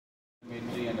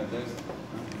others.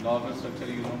 Normal structure,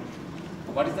 you know.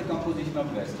 What is the composition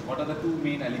of breast? What are the two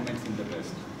main elements in the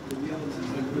breast?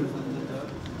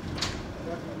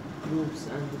 Groups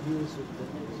and the views with the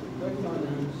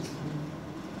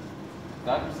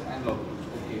Ducts and lobules.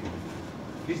 Okay.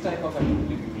 This type of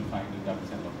epithelium you will find in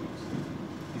ducts and lobules.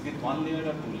 Is it one layer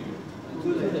or two layer?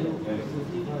 Very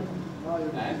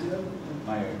good. And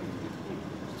myoid.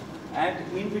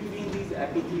 And in between these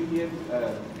epithelial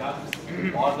ducts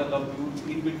or the lobules,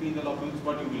 in between the lobules,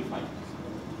 what you will find?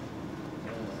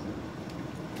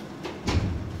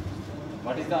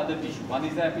 What is the other tissue? One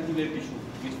is the epithelial tissue,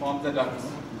 which forms the ducts.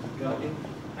 Okay.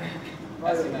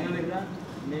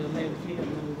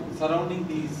 Surrounding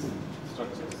these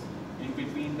structures, in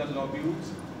between the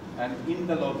lobules and in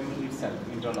the lobule itself,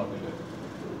 interlobular.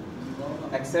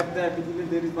 Except the epithelial,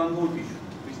 there is one more tissue.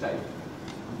 Which type?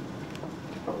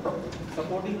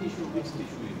 Supporting tissue. Which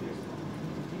tissue is this?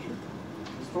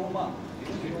 Stroma.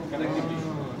 Connective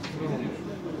tissue.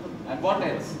 And what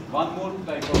else? One more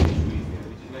type of tissue is there,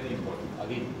 which is very important.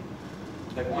 Again,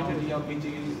 the quantity of which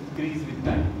will increase with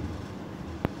time.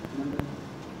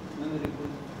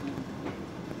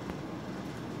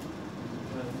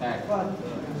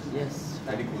 Yes.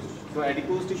 Adipose. So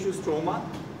adipose tissue, stroma,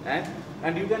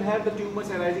 and you can have the tumors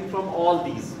arising from all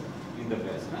these in the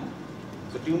breast.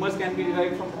 So tumors can be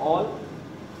derived from all.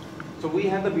 So we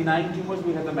have the benign tumors,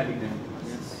 we have the malignant tumors.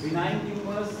 Yes. Benign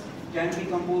tumors can be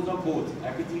composed of both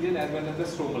epithelial as well as the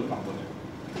stromal component.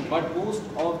 But most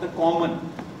of the common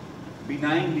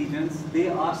benign lesions, they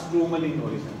are stromal in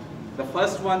origin. The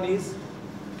first one is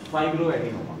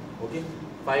fibroadenoma. Okay,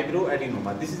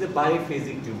 fibroadenoma. This is a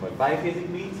biphasic tumor. Biphasic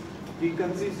means it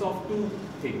consists of two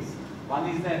things. One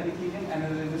is the epithelium and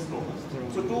another is the stroma.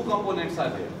 So two components are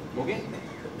there. Okay,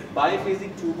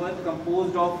 biphasic tumor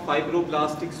composed of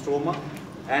fibroblastic stroma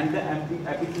and the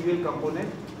epithelial component,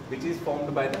 which is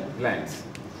formed by the glands.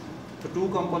 So two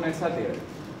components are there.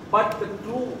 But the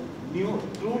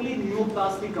truly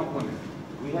neoplastic component,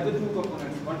 we have the two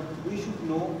components, but we should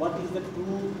know what is the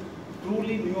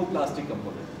truly neoplastic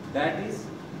component. That is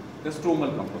the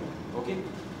stromal component. Okay?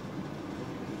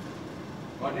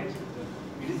 Got it?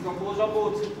 It is composed of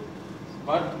both.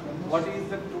 But what is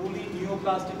the truly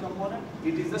neoplastic component?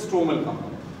 It is the stromal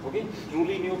component. Okay?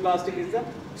 Truly neoplastic is the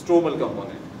stromal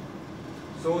component.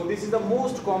 So this is the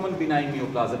most common benign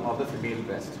neoplasm of the female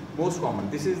breast. Most common.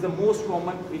 This is the most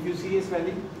common. If you see a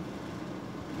swelling,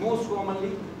 most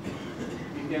commonly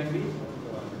it can be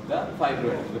the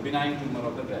fibroid, the benign tumor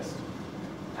of the breast.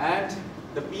 And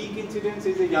the peak incidence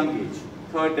is a young age,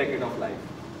 third decade of life,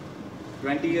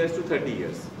 20 years to 30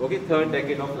 years. Okay, third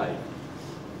decade of life.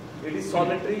 It is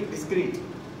solitary, discrete.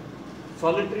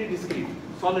 Solitary, discrete.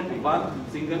 Solitary, one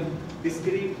single,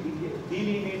 discrete,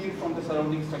 delineated from the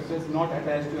surrounding structures, not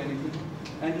attached to anything,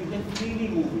 and you can freely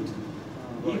move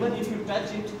it. Even if you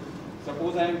touch it,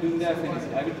 suppose I am doing the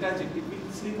FNC, I will touch it, it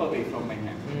will slip away from my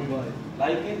hand.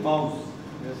 Like a mouse.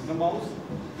 The mouse,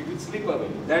 it will slip away.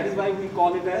 That is why we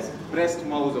call it as breast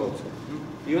mouse also.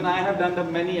 Even I have done the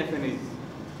many FNAs.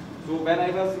 So when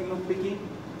I was picking,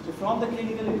 so from the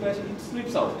clinical impression, it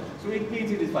slips out. So it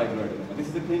means it is fibroadenoma. This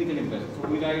is the clinical impression. So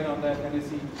we write on the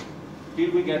FNAC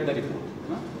till we get the report.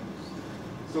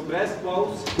 So breast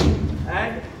mouse,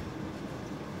 and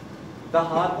the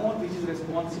hormone which is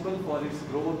responsible for its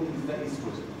growth is the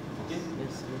estrogen. Okay?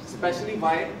 Yes. Especially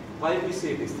why we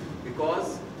say this?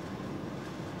 Because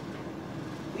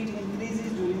it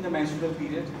increases during the menstrual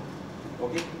period,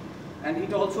 okay, and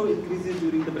it also increases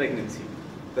during the pregnancy,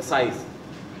 the size.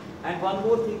 And one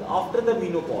more thing, after the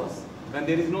menopause, when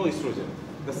there is no estrogen,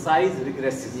 the size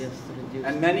regresses. Yes,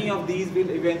 and many of these will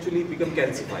eventually become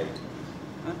calcified.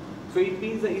 So it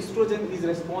means the estrogen is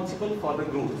responsible for the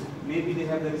growth. Maybe they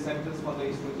have the receptors for the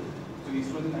estrogen. So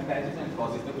estrogen attaches and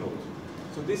causes the growth.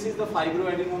 So this is the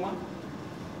fibroadenoma.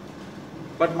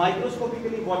 But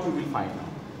microscopically, what you will find now?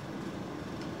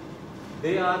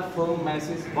 They are firm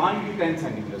masses, 1 to 10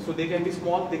 centimeters. So they can be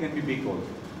small, they can be big also.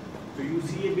 So you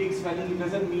see a big swelling, it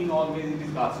doesn't mean always it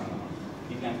is carcinoma.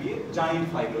 It can be a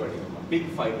giant fibroadenoma, big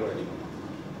fibroadenoma.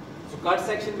 So cut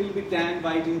section will be tan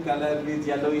white in color with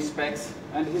yellowish specks,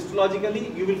 and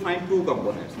histologically you will find two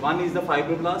components. One is the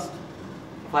fibroblastic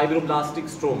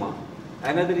stroma,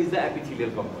 another is the epithelial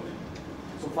component.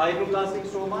 So fibroblastic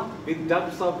stroma with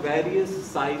ducts of various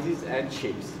sizes and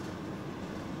shapes.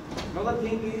 Now the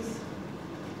thing is,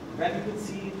 when you will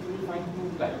see it, you will find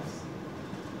two types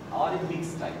or a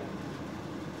mixed type.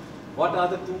 What are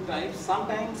the two types?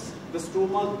 Sometimes the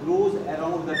stroma grows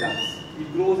around the ducts.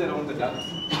 It grows around the ducts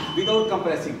without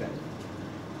compressing them.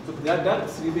 So the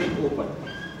ducts remain open.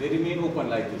 They remain open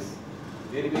like this.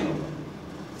 They remain open.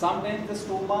 Sometimes the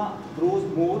stroma grows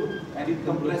more and it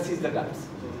compresses the ducts.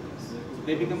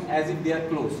 They become as if they are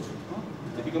closed.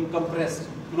 They become compressed,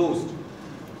 closed.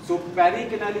 So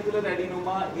pericanalicular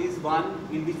adenoma is one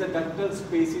in which the ductal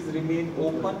spaces remain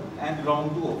open and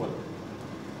round to oval.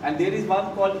 And there is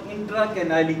one called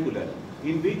intracanalicular,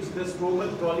 in which the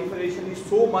stromal proliferation is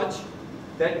so much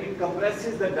that it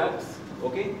compresses the ducts,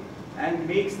 okay, and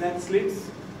makes them slits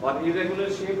or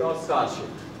irregular shaped or star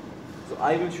shaped. So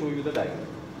I will show you the diagram.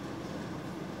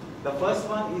 The first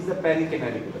one is the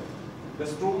pericanalicular. The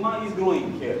stroma is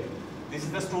growing here. This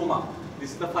is the stroma.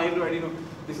 This is the fibroadenoma.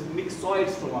 This is myxoid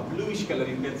stroma, bluish color.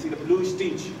 You can see the bluish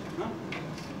tinge.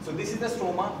 So this is the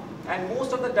stroma, and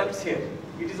most of the ducts here.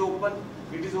 It is open.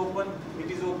 It is open.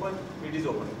 It is open. It is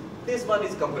open. This one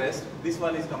is compressed. This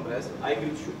one is compressed. I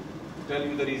will tell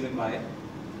you the reason why.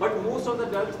 But most of the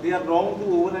ducts, they are round to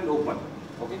oval and open.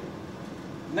 Okay.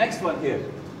 Next one here.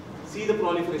 See the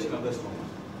proliferation of the stroma.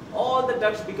 All the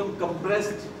ducts become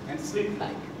compressed and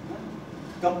slit-like.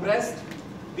 Compressed.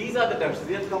 These are the ducts.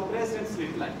 They are compressed and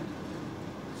slit-like.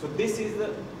 So this is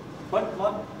the. But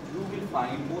what you will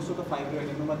find, most of the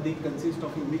fibroadenoma, they consist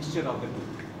of a mixture of the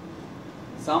two.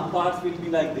 Some parts will be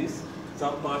like this.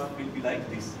 Some parts will be like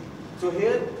this. So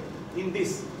here in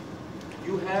this,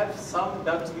 you have some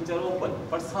ducts which are open,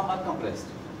 but some are compressed.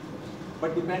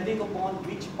 But depending upon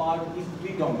which part is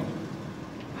predominant,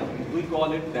 we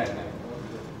call it that type.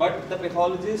 But the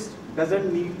pathologist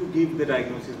doesn't need to give the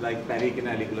diagnosis like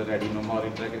pericanalicular adenoma or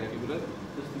intracanalicular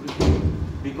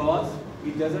because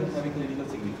it doesn't have a clinical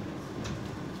significance.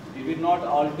 It will not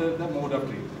alter the mode of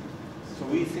treatment. So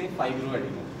we say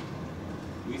fibroadenoma.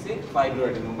 We say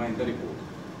fibroadenoma in the report.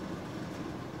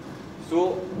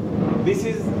 So this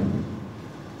is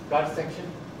gut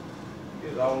section.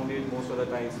 Is rounded most of the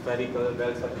time, spherical,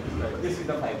 well circulated. This is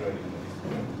the fibroadenoma.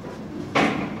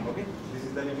 Okay? This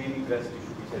is the remaining breast tissue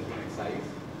which has been excised.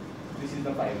 This is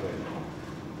the fibroadenoma.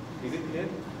 Is it clear?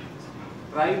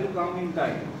 Try to come in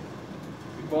time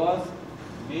because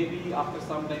maybe after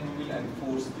some time we will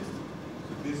enforce this.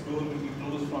 So this door will be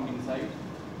closed from inside.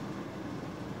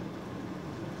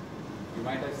 You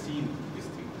might have seen this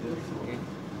thing. Okay?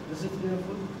 Is it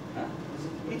painful? Huh?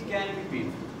 It can be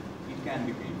painful. It can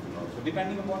be painful also.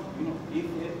 Depending upon, if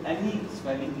any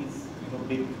swelling is,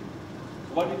 big,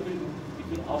 what it will do? It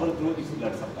will overgrow its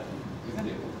blood supply, isn't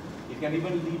it? It can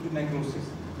even lead to necrosis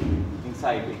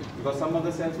inside it because some of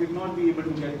the cells will not be able to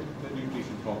get the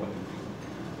nutrition properly.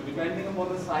 So depending upon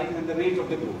the size and the rate of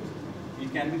the growth,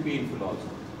 it can be painful also.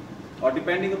 Or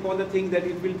depending upon the thing that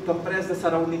it will compress the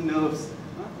surrounding nerves,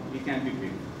 it can be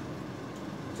painful.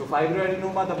 So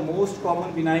fibroadenoma, the most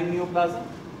common benign neoplasm,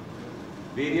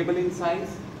 variable in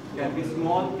size, can be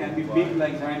small, can be big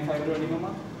like giant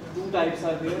fibroadenoma. Two types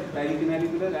are there,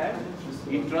 pericanalicular and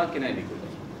intracanalicular.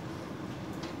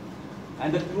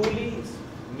 And the truly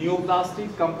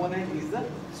neoplastic component is the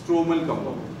stromal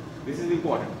component. This is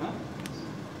important.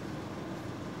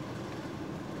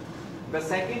 The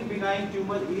second benign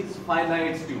tumor is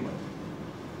Phyllid's tumor.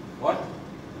 What?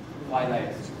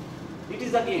 Phyllid's tumor. It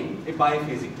is again a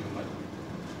biphasic tumor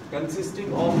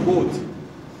consisting of both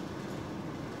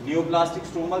neoplastic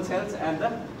stromal cells and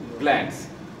the glands.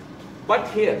 But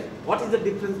here, what is the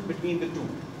difference between the two?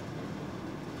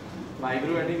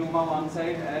 Fibroadenoma one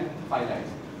side and Phyllid's.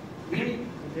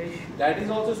 That is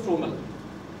also stromal.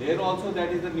 Here also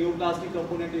that is the neoplastic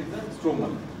component is the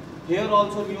stromal. Here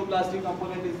also neoplastic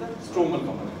component is the stromal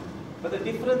component. But the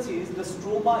difference is the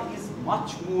stroma is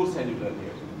much more cellular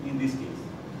here in this case.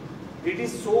 It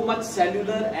is so much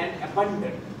cellular and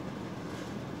abundant.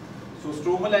 So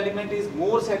stromal element is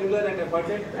more cellular and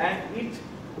abundant and it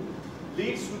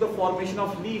leads to the formation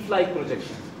of leaf-like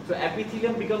projections. So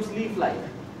epithelium becomes leaf-like.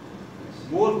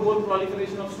 More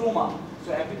proliferation of stroma.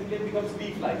 So epithelium becomes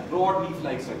leaf-like, broad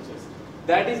leaf-like structures.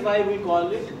 That is why we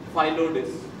call it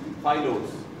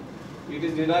phyllodes. It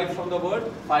is derived from the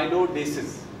word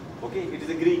phyllodesis. Okay, it is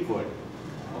a Greek word.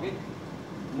 Okay,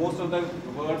 most of the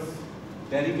words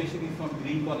derivation is from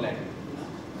Greek or Latin.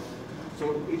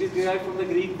 So it is derived from the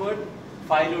Greek word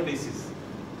phyllodesis.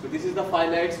 So this is the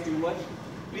Phyllid's tumor.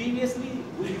 Previously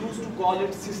we used to call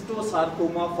it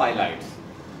cystosarcoma Phyllid's.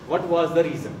 What was the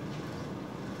reason?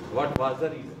 What was the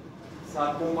reason?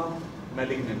 Sarcoma,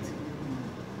 malignancy.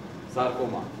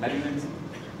 Sarcoma, malignancy.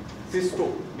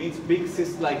 Cysto means big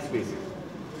cyst-like spaces.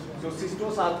 So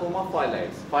cystosarcoma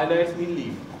Phyllid's. Phyllid's mean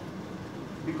leaf.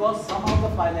 Because some of the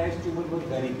Phyllid's tumors were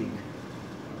very big.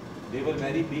 They were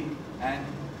very big and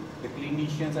the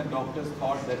clinicians and doctors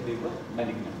thought that they were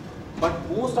malignant. But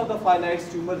most of the Phyllid's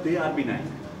tumor, they are benign.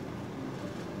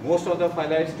 Most of the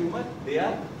Phyllid's tumor, they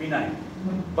are benign.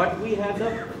 But we have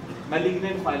the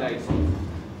malignant Phyllid's also.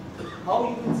 how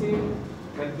you can say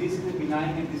that this is a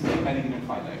benign and this is a malignant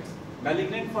phylites?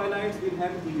 Malignant phylites will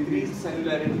have increased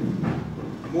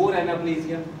cellularity, more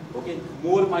anaplasia, okay,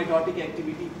 more mitotic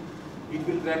activity. It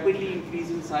will rapidly increase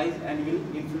in size and will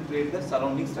infiltrate the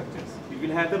surrounding structures. It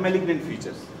will have the malignant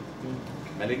features.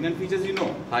 Malignant features, you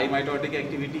know, high mitotic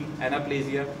activity,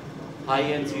 anaplasia, high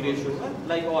NC ratio,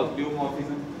 like all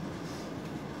pleomorphism.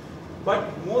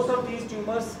 But most of these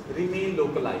tumors remain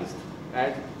localized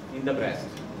in the breast.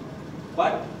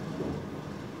 But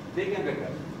they can recur.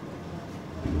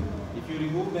 If you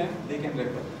remove them, they can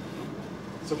recur.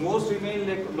 So most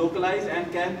remain localized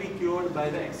and can be cured by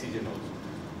the excision also.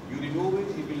 You remove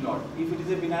it, it will not. If it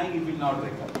is a benign, it will not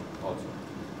recur also.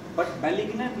 But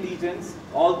malignant lesions,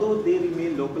 although they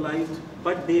remain localized,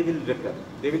 but they will recur.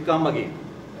 They will come again.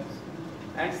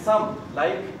 And some,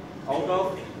 like out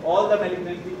of all the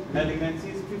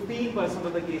malignancies, 15%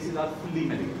 of the cases are fully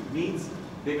malignant. Means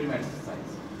they will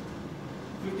metastasize.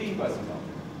 15% of them.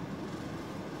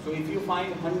 So if you find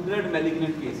 100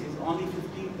 malignant cases, only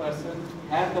 15%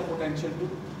 have the potential to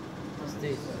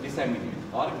disseminate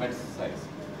or metastasize.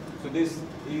 So this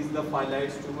is the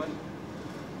phylites tumor.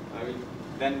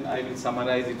 Then I will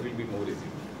summarize, it will be more easy.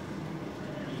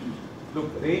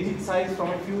 Look, range in size from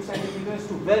a few centimeters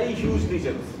to very huge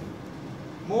lesions.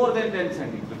 More than 10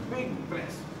 centimeters, big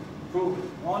breast. So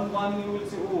on one you will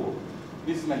say, oh,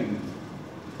 this is malignant.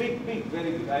 Big,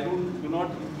 very big. I do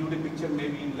not include a picture,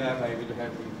 maybe in lab I will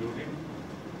have included.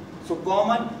 So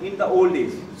common in the old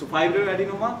age. So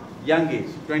fibroadenoma, young age,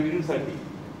 20 to 30,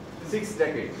 6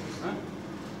 decades. Huh?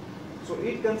 So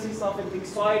it consists of a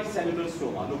myxoid cellular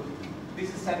stroma. Look, this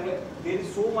is cellular. There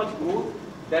is so much growth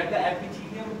that the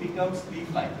epithelium becomes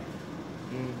leaf-like.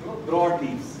 You know, broad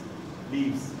leaves.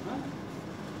 Huh?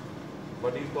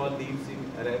 What is called leaves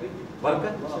in Arabic?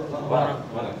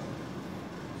 Varka.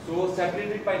 So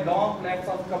separated by long clefts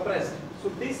of compressed. So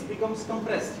this becomes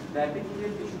compressed. The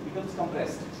epithelial tissue becomes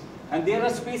compressed. And there are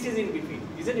spaces in between,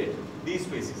 isn't it? These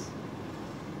spaces.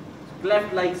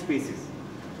 Cleft-like spaces.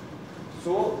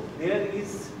 So there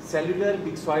is cellular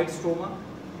myxoid stroma,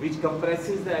 which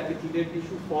compresses the epithelial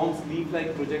tissue, forms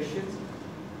leaf-like projections,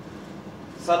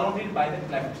 surrounded by the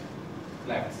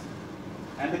clefts.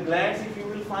 And the glands, if you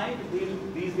will find,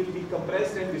 these will be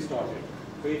compressed and distorted.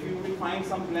 So if you will find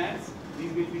some glands,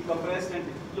 these will be compressed and,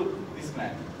 look, this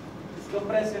gland is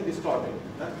compressed and distorted.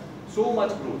 So much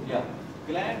growth, yeah.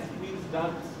 Glands means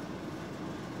ducts,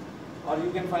 or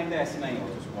you can find the acini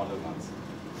also, smaller ones.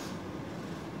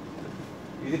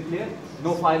 Is it clear?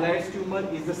 No, phylites tumor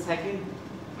is the second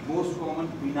most common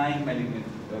benign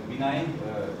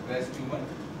breast tumor,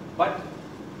 but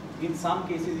in some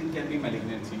cases it can be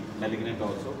malignant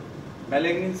also.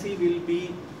 Malignancy will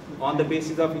be on the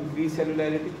basis of increased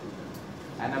cellularity,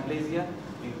 anaplasia,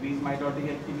 increased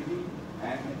mitotic activity,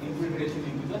 and infiltration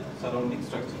into the surrounding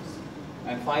structures.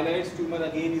 And phylites tumor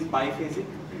again is biphasic,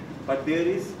 but there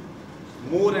is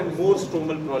more and more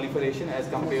stromal proliferation as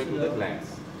compared to the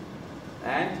glands.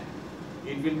 And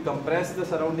it will compress the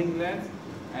surrounding glands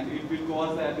and it will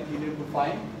cause the epithelium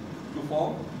to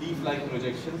form leaf-like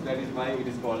projections. That is why it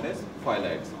is called as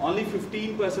phylites. Only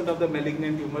 15% of the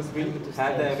malignant tumors will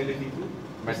have the ability to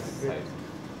metastasize.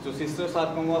 So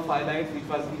cystosarcoma phylites, which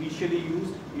was initially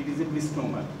used, it is a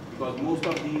misnomer because most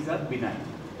of these are benign.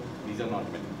 These are not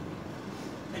malignant.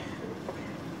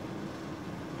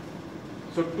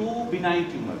 So two benign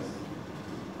tumors,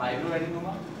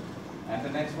 fibroadenoma, and the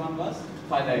next one was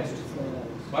phylites tumor.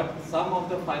 But some of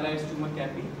the phylites tumor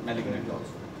can be malignant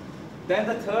also. Then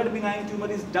the third benign tumor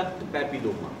is duct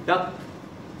papilloma. Duct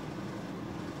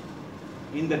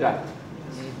in the duct.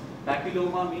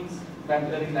 Papilloma means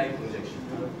papillary-like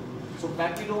projection. So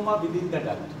papilloma within the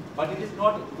duct, but it is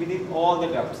not within all the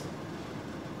ducts.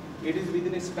 It is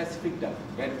within a specific duct,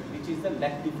 which is the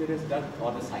lactiferous duct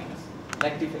or the sinus.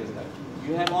 Lactiferous duct.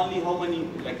 You have only how many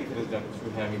lactiferous ducts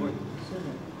you have in it?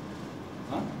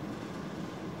 Huh?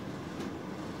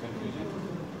 Confusion?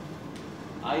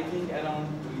 I think around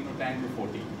 10 to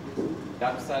 14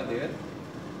 ducts are there.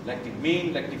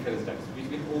 Main lactiferous ducts, which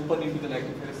will open into the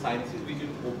lactiferous sinuses, which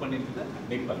will open into the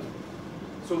nipple.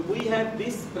 So we have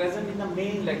this present in the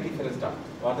main lactiferous duct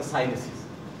or the sinuses.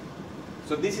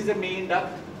 So this is a main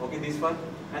duct, okay, this one,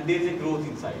 and there is a growth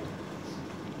inside,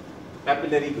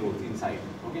 papillary growth inside,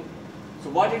 okay. So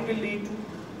what it will lead to?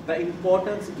 The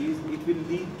importance is it will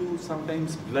lead to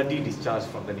sometimes bloody discharge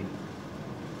from the nipple.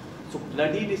 So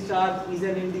bloody discharge is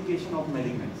an indication of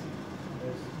malignancy.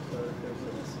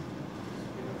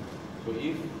 So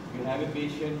if you have a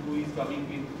patient who is coming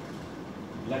with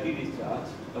bloody discharge,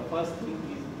 the first thing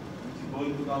is which is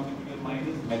going to come into your mind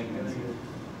is malignancy.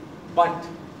 But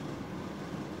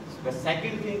The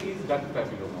second thing is duct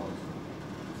papilloma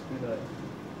also.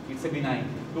 It's a benign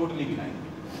thing, totally benign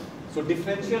thing. So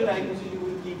differential diagnosis, you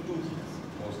will keep two things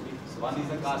mostly. One is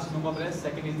the carcinoma breast,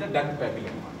 second is the duct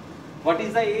papilloma. What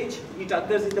is the age? It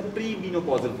occurs in the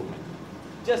pre-menopausal woman,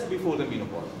 just before the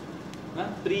menopause.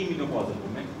 Pre-menopausal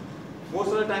woman.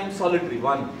 Most of the time solitary,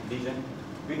 one lesion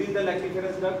within the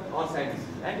lactiferous duct or sinuses,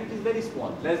 and it is very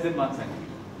small, less than 1 centimeter.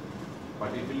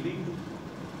 But it will lead to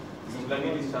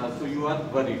bloody discharge, so you are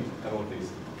worried about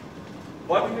this.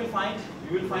 What you will find?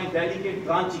 You will find delicate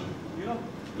branching. You know,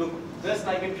 look, just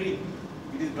like a tree,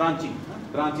 it is branching.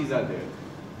 Branches are there,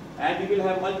 and you will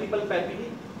have multiple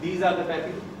papillae. These are the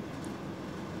papillae.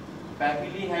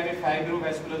 Papillae have a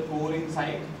fibrovascular core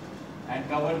inside and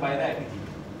covered by the epithelium.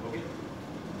 Okay,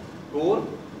 core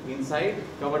inside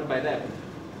covered by the epithelium.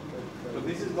 So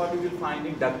this is what you will find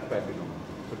in duct papilloma.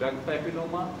 So duct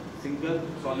papilloma, single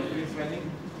solitary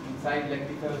swelling inside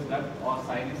lactiferous duct or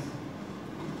sinus.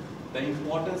 The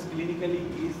importance clinically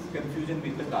is confusion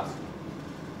with the carcinoma.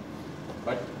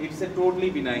 But it's a totally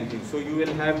benign thing. So you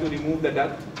will have to remove the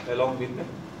duct along with the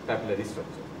papillary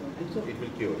structure. It will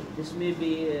cure. This may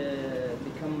be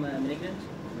become malignant?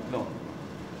 No.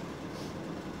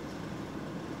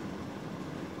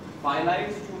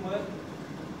 Phyllized tumor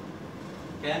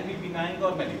can be benign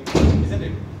or malignant, isn't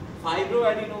it?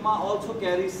 Fibroadenoma also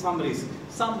carries some risk,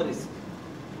 slight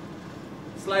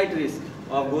risk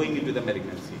of going into the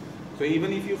malignancy. So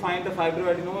even if you find the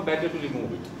fibroadenoma, better to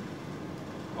remove it.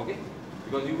 Okay?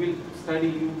 Because you will study,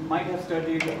 you might have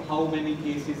studied how many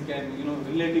cases can,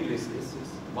 relative risk is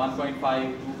 1.5,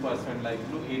 2%, like,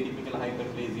 atypical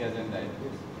hyperplasias and that.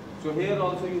 So here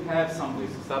also you have some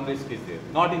risk is there.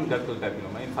 Not in ductal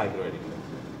papilloma, in fibroadenoma.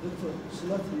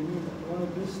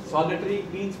 Solitary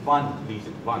means one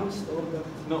lesion, one.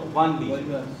 No, one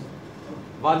lesion.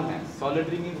 One mass.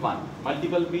 Solitary means one.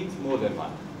 Multiple means more than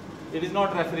one. It is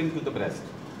not referring to the breast,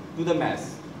 to the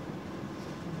mass.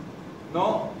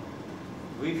 Now,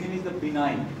 we finish the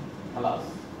benign, alas.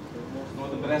 No,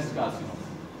 the breast carcinoma.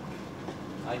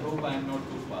 I hope I am not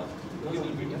too fast.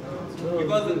 Little bit.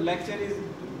 Because the lecture is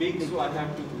big, so I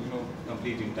have to,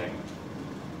 complete in time.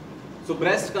 So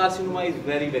breast carcinoma is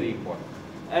very, very important.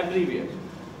 Everywhere,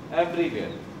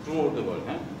 throughout the world.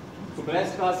 So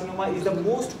breast carcinoma is the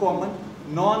most common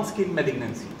non-skin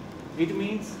malignancy. It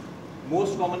means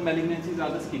most common malignancies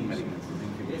are the skin malignancies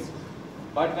in females.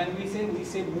 But when we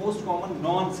say most common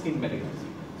non-skin malignancy.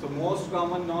 So most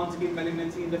common non-skin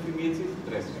malignancy in the females is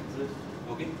breast cancer.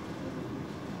 Okay.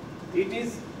 It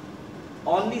is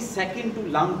only second to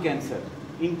lung cancer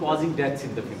in causing deaths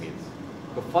in the females.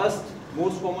 The first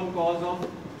most common cause of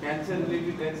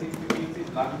cancer-related deaths in females is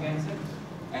lung cancer,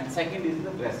 and second is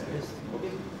the breast cancer.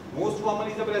 Okay. Most common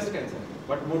is the breast cancer,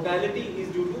 but mortality is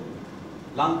due to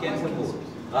lung cancer more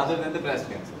rather than the breast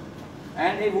cancer.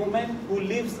 And a woman who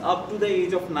lives up to the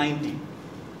age of 90,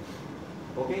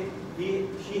 okay,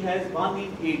 she has 1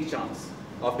 in 8 chance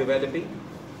of developing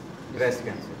breast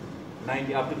cancer.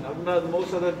 90 up to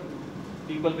most other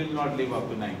people will not live up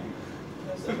to 90.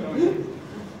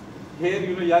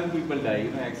 Here, young people die,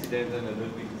 accidents and other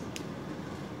things.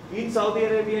 In Saudi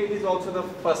Arabia, it is also the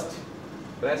first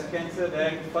breast cancer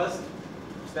ranked first.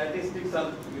 Statistics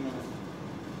are,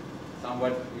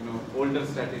 somewhat, older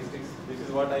statistics. This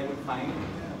is what I could find.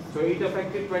 So it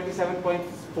affected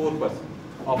 27.4%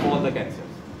 of all the cancers.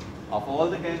 Of all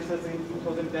the cancers in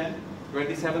 2010,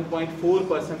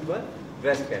 27.4% were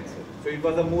breast cancer. So it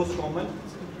was the most common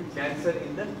cancer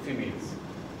in the females.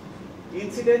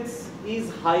 Incidence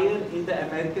is higher in the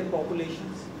American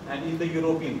populations and in the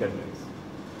European countries.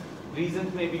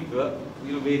 Reasons may be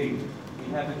varied.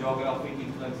 We have the geographic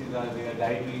influences are there,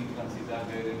 dietary influences are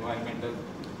there, environmental.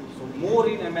 So more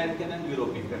in American and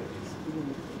European countries.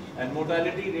 And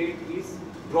mortality rate is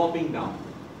dropping down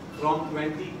from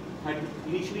 30,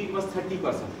 initially it was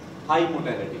 30%, high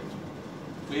mortality.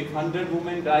 So if 100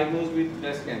 women diagnosed with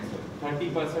breast cancer,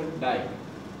 30% die.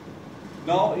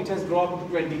 Now it has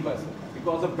dropped to 20%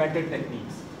 because of better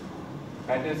techniques,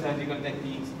 better surgical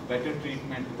techniques, better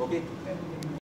treatment. Okay.